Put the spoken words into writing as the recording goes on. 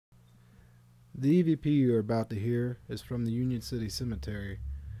The EVP you're about to hear is from the Union City Cemetery,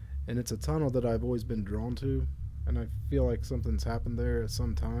 and it's a tunnel that I've always been drawn to, and I feel like something's happened there at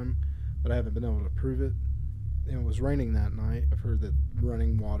some time, but I haven't been able to prove it. And it was raining that night. I've heard that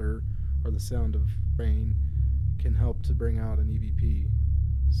running water or the sound of rain can help to bring out an EVP.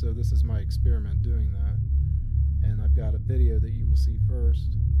 So this is my experiment doing that, and I've got a video that you will see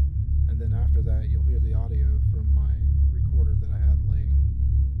first, and then after that you'll hear the audio from my recorder that I had laying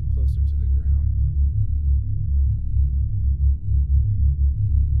closer to the ground.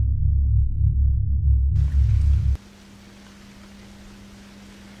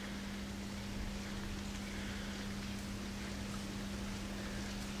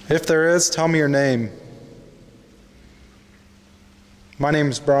 If there is, tell me your name. My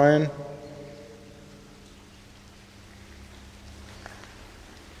name's Brian.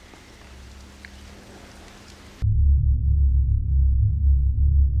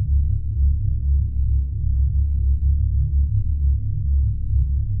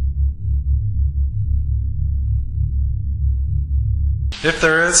 If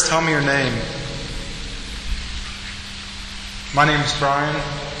there is, tell me your name. My name's Brian.